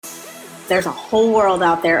there's a whole world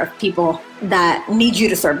out there of people that need you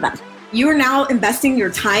to serve them. You are now investing your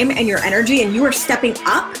time and your energy, and you are stepping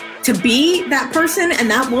up to be that person and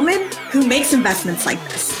that woman who makes investments like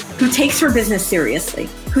this, who takes her business seriously,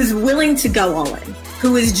 who's willing to go all in,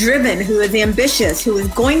 who is driven, who is ambitious, who is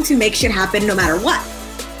going to make shit happen no matter what.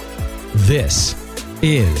 This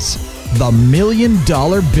is the $1 Million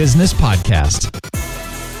Business Podcast.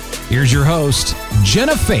 Here's your host,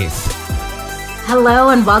 Jenna Faith. Hello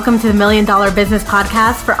and welcome to the $1 Million Business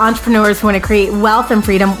Podcast for entrepreneurs who want to create wealth and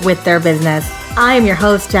freedom with their business. I am your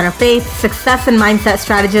host, Jenna Faith, success and mindset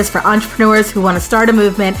strategist for entrepreneurs who want to start a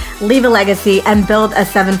movement, leave a legacy, and build a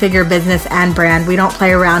 7-figure business and brand. We don't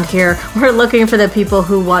play around here. We're looking for the people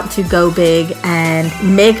who want to go big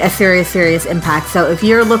and make a serious impact. So if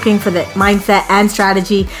you're looking for the mindset and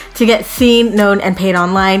strategy to get seen, known, and paid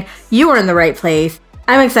online, you are in the right place.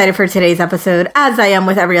 I'm excited for today's episode, as I am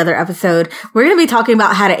with every other episode. We're going to be talking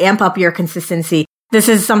about how to amp up your consistency. This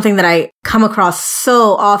is something that I come across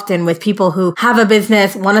so often with people who have a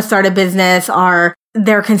business, want to start a business, or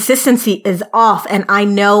their consistency is off, and I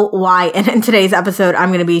know why. And in today's episode, I'm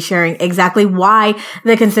going to be sharing exactly why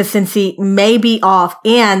the consistency may be off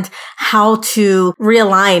and how to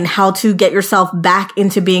realign, how to get yourself back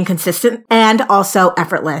into being consistent and also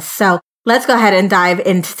effortless. So let's go ahead and dive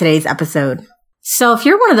into today's episode. So if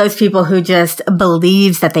you're one of those people who just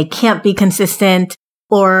believes that they can't be consistent,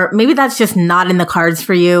 or maybe that's just not in the cards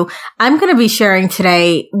for you, I'm going to be sharing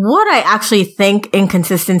today what I actually think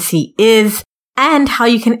inconsistency is and how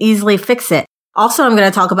you can easily fix it. Also, I'm going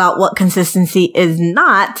to talk about what consistency is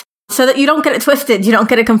not, so that you don't get it twisted. You don't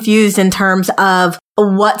get it confused in terms of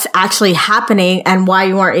what's actually happening and why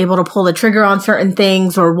you aren't able to pull the trigger on certain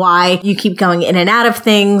things, or why you keep going in and out of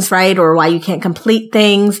things, right? Or why you can't complete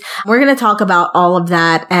things. We're going to talk about all of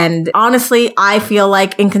that. And honestly, I feel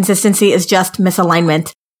like inconsistency is just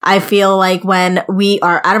misalignment. I feel like when we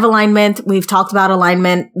are out of alignment, we've talked about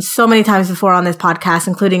alignment so many times before on this podcast,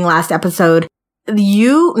 including last episode,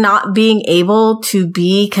 you not being able to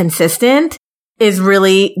be consistent is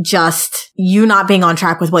really just you not being on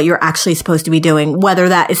track with what you're actually supposed to be doing, whether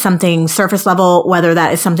that is something surface level, whether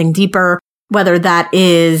that is something deeper, whether that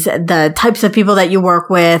is the types of people that you work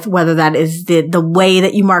with, whether that is the way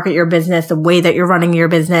that you market your business, the way that you're running your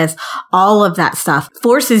business. All of that stuff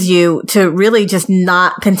forces you to really just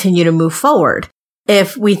not continue to move forward.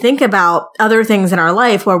 If we think about other things in our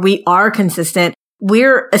life where we are consistent,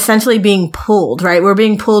 we're essentially being pulled, right? We're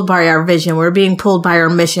being pulled by our vision. We're being pulled by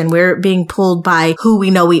our mission. We're being pulled by who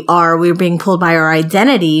we know we are. We're being pulled by our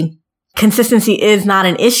identity. Consistency is not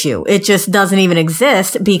an issue. It just doesn't even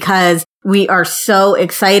exist because we are so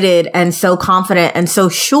excited and so confident and so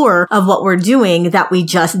sure of what we're doing that we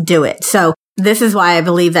just do it. So this is why I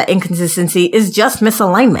believe that inconsistency is just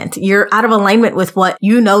misalignment. You're out of alignment with what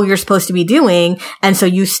you know you're supposed to be doing. And so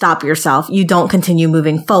you stop yourself. You don't continue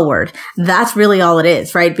moving forward. That's really all it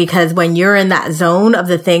is, right? Because when you're in that zone of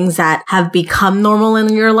the things that have become normal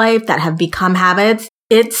in your life, that have become habits,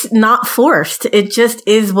 it's not forced. It just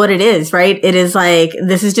is what it is, right? It is like,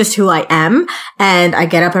 this is just who I am. And I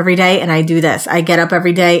get up every day and I do this. I get up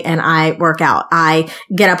every day and I work out. I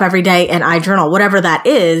get up every day and I journal, whatever that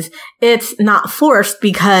is. It's not forced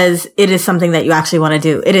because it is something that you actually want to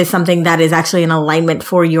do. It is something that is actually in alignment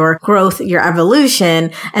for your growth, your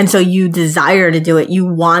evolution. And so you desire to do it.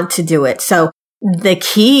 You want to do it. So the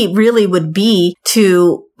key really would be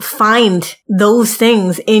to find those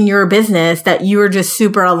things in your business that you're just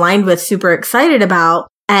super aligned with, super excited about,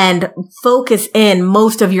 and focus in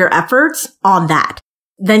most of your efforts on that.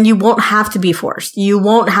 Then you won't have to be forced. You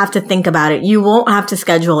won't have to think about it. You won't have to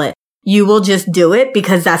schedule it. You will just do it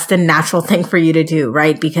because that's the natural thing for you to do,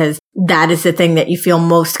 right? Because that is the thing that you feel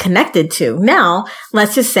most connected to. Now,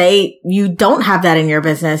 let's just say you don't have that in your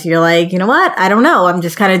business. You're like, you know what? I don't know. I'm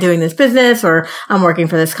just kind of doing this business, or I'm working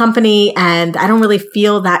for this company and I don't really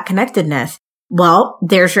feel that connectedness. Well,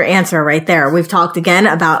 there's your answer right there. We've talked again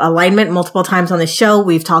about alignment multiple times on the show.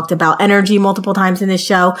 We've talked about energy multiple times in this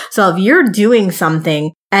show. So if you're doing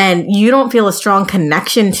something and you don't feel a strong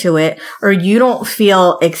connection to it, or you don't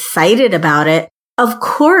feel excited about it, of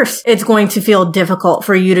course it's going to feel difficult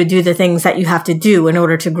for you to do the things that you have to do in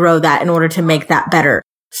order to grow that, in order to make that better.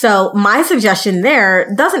 So my suggestion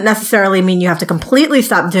there doesn't necessarily mean you have to completely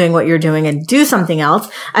stop doing what you're doing and do something else.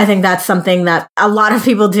 I think that's something that a lot of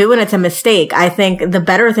people do, and it's a mistake. I think the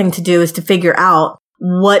better thing to do is to figure out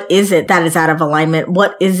what is it that is out of alignment?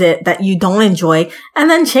 What is it that you don't enjoy? And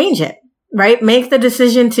then change it, right? Make the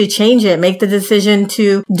decision to change it. Make the decision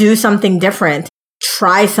to do something different.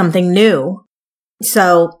 Try something new.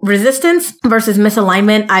 So resistance versus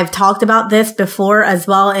misalignment. I've talked about this before as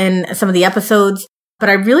well in some of the episodes. but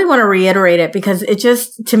I really want to reiterate it because it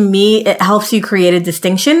just, to me, it helps you create a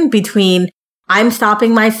distinction between I'm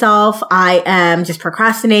stopping myself, I am just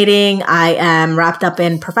procrastinating, I am wrapped up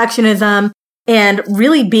in perfectionism, and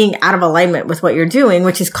really being out of alignment with what you're doing,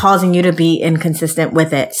 which is causing you to be inconsistent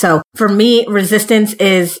with it. So for me, resistance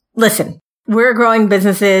is, listen, we're growing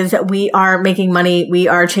businesses. We are making money. We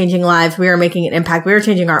are changing lives. We are making an impact. We are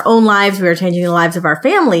changing our own lives. We are changing the lives of our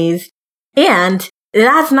families. And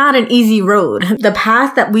that's not an easy road. The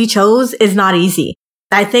path that we chose is not easy.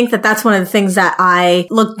 I think that that's one of the things that I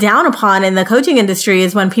look down upon in the coaching industry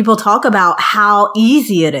is when people talk about how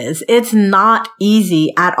easy it is. It's not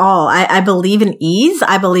easy at all. I believe in ease.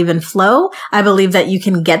 I believe in flow. I believe that you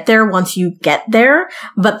can get there once you get there,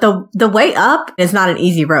 but the way up is not an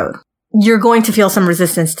easy road. You're going to feel some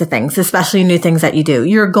resistance to things, especially new things that you do.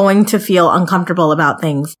 You're going to feel uncomfortable about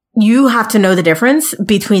things. You have to know the difference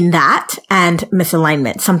between that and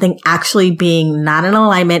misalignment, something actually being not in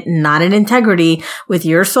alignment, not in integrity with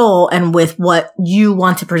your soul and with what you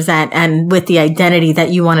want to present and with the identity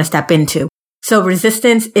that you want to step into. So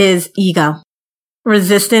resistance is ego.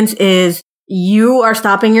 Resistance is you are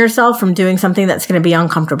stopping yourself from doing something that's going to be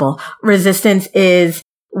uncomfortable. Resistance is,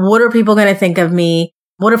 what are people going to think of me?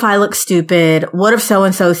 What if I look stupid? What if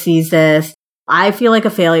so-and-so sees this? I feel like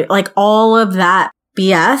a failure. Like all of that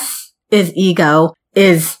BS is ego,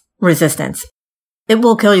 is resistance. It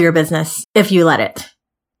will kill your business if you let it.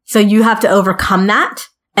 So you have to overcome that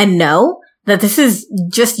and know that this is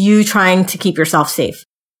just you trying to keep yourself safe.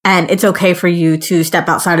 And it's okay for you to step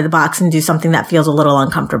outside of the box and do something that feels a little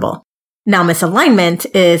uncomfortable. Now, misalignment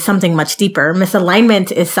is something much deeper.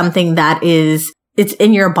 Misalignment is something that it's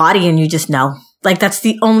in your body and you just know. Like that's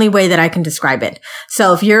the only way that I can describe it.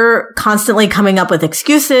 So if you're constantly coming up with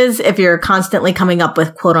excuses, if you're constantly coming up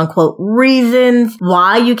with quote unquote reasons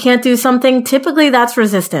why you can't do something, typically that's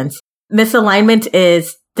resistance. Misalignment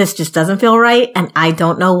is this just doesn't feel right and I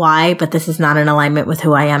don't know why, but this is not in alignment with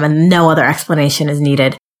who I am and no other explanation is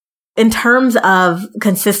needed. In terms of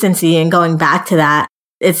consistency and going back to that,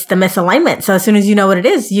 it's the misalignment. So as soon as you know what it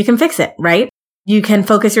is, you can fix it, right? You can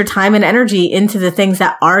focus your time and energy into the things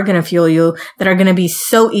that are going to fuel you, that are going to be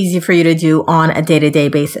so easy for you to do on a day-to-day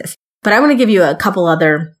basis. But I want to give you a couple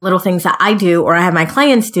other little things that I do or I have my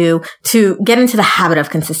clients do to get into the habit of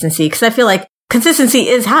consistency. Because I feel like consistency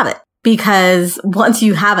is habit. Because once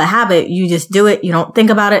you have a habit, you just do it. You don't think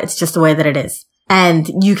about it. It's just the way that it is. And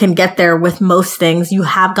you can get there with most things. You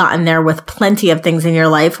have gotten there with plenty of things in your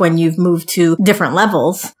life when you've moved to different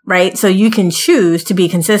levels, right? So you can choose to be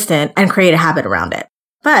consistent and create a habit around it.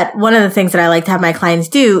 But one of the things that I like to have my clients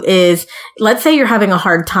do is, let's say you're having a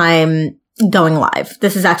hard time going live.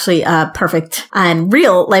 This is actually a perfect and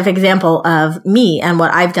real life example of me and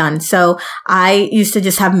what I've done. So I used to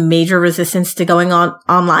just have major resistance to going on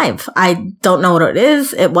live. I don't know what it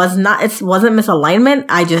is. It wasn't misalignment.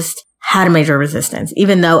 I just had a major resistance,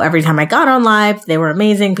 even though every time I got on live, they were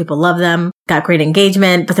amazing. People loved them, got great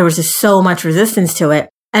engagement, but there was just so much resistance to it.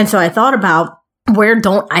 And so I thought about, where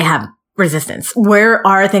don't I have resistance? Where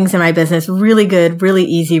are things in my business really good, really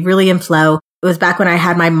easy, really in flow? It was back when I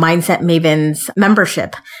had my Mindset Mavens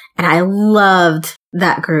membership and I loved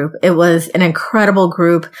that group. It was an incredible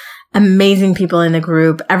group, amazing people in the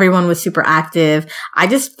group. Everyone was super active. I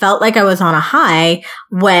just felt like I was on a high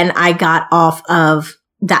when I got off of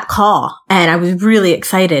that call and I was really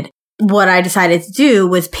excited. What I decided to do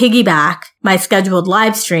was piggyback my scheduled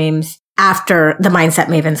live streams after the Mindset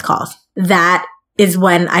Mavens calls. That is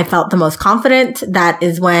when I felt the most confident. That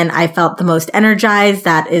is when I felt the most energized.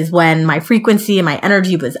 That is when my frequency and my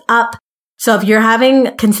energy was up. So if you're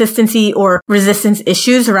having consistency or resistance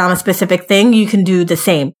issues around a specific thing, you can do the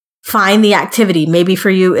same. Find the activity. Maybe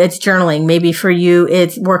for you, it's journaling. Maybe for you,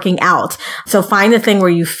 it's working out. So find the thing where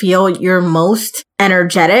you feel you're most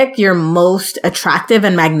energetic, you're most attractive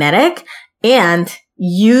and magnetic, and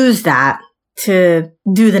use that to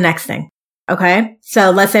do the next thing. Okay.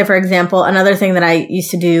 So let's say, for example, another thing that I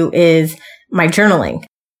used to do is my journaling.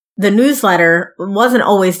 The newsletter wasn't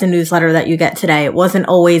always the newsletter that you get today. It wasn't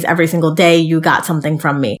always every single day you got something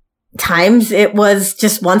from me. Times it was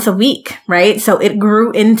just once a week, right? So it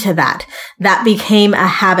grew into that. That became a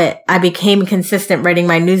habit. I became consistent writing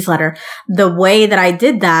my newsletter. The way that I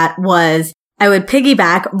did that was I would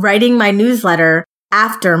piggyback writing my newsletter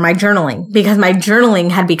after my journaling because my journaling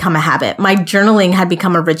had become a habit. My journaling had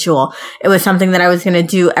become a ritual. It was something that I was going to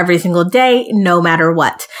do every single day, no matter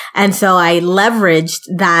what. And so I leveraged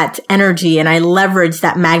that energy and I leveraged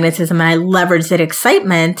that magnetism and I leveraged that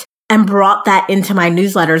excitement and brought that into my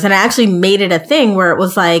newsletters. And I actually made it a thing where it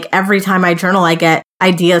was like every time I journal, I get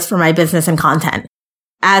ideas for my business and content.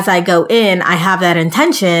 as I go in, I have that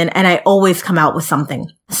intention and I always come out with something.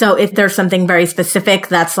 So if there's something very specific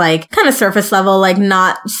that's like kind of surface level, like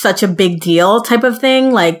not such a big deal type of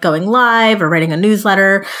thing, like going live or writing a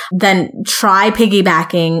newsletter, then try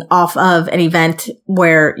piggybacking off of an event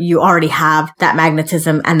where you already have that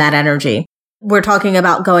magnetism and that energy. We're talking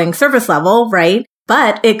about going surface level, right?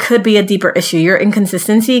 But it could be a deeper issue. Your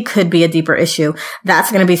inconsistency could be a deeper issue.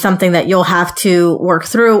 That's going to be something that you'll have to work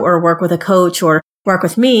through or work with a coach or work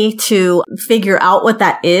with me to figure out what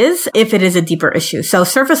that is if it is a deeper issue. So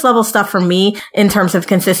surface level stuff for me in terms of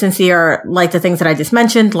consistency are like the things that I just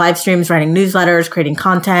mentioned, live streams, writing newsletters, creating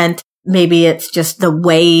content. Maybe it's just the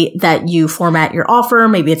way that you format your offer.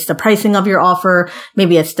 Maybe it's the pricing of your offer.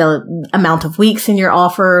 Maybe it's the amount of weeks in your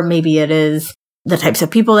offer. Maybe it is the types of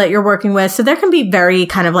people that you're working with. So there can be very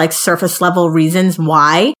kind of like surface level reasons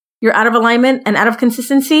why you're out of alignment and out of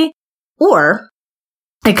consistency, or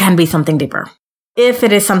it can be something deeper. If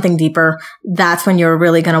it is something deeper, that's when you're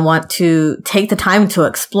really going to want to take the time to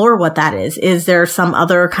explore what that is. Is there some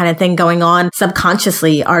other kind of thing going on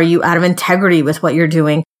subconsciously? Are you out of integrity with what you're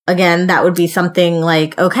doing? Again, that would be something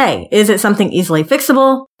like, okay, is it something easily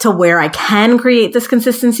fixable to where I can create this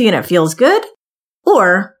consistency and it feels good?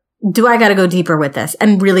 Or do I got to go deeper with this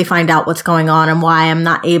and really find out what's going on and why I'm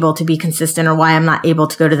not able to be consistent or why I'm not able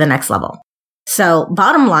to go to the next level? So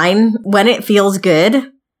bottom line, when it feels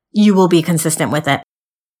good, you will be consistent with it.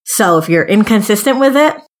 So if you're inconsistent with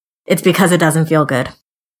it, it's because it doesn't feel good.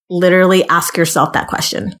 Literally ask yourself that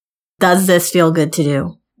question. Does this feel good to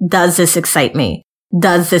do? Does this excite me?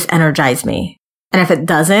 Does this energize me? And if it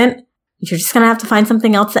doesn't, you're just going to have to find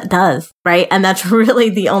something else that does, right? And that's really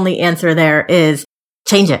the only answer there is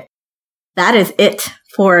change it. That is it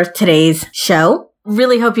for today's show.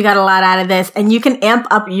 Really hope you got a lot out of this and you can amp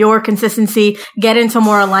up your consistency, get into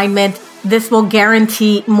more alignment. This will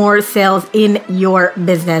guarantee more sales in your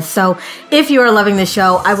business. So if you are loving the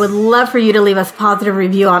show, I would love for you to leave us a positive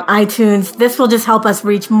review on iTunes. This will just help us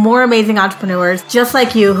reach more amazing entrepreneurs just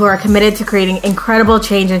like you who are committed to creating incredible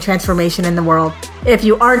change and transformation in the world. If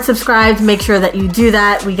you aren't subscribed, make sure that you do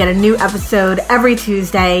that. We get a new episode every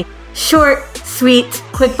Tuesday. Short, sweet,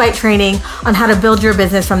 quick bite training on how to build your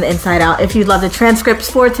business from the inside out. If you'd love the transcripts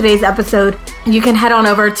for today's episode, you can head on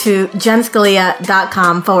over to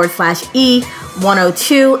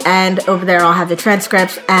jenscalia.com/E102. And over there, I'll have the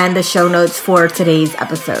transcripts and the show notes for today's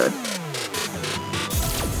episode.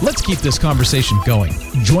 Let's keep this conversation going.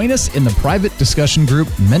 Join us in the private discussion group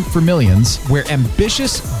Meant for Millions, where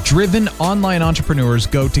ambitious, driven online entrepreneurs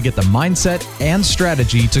go to get the mindset and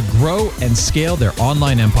strategy to grow and scale their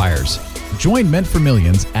online empires. Join Meant for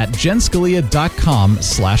Millions at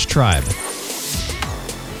jenscalia.com/tribe.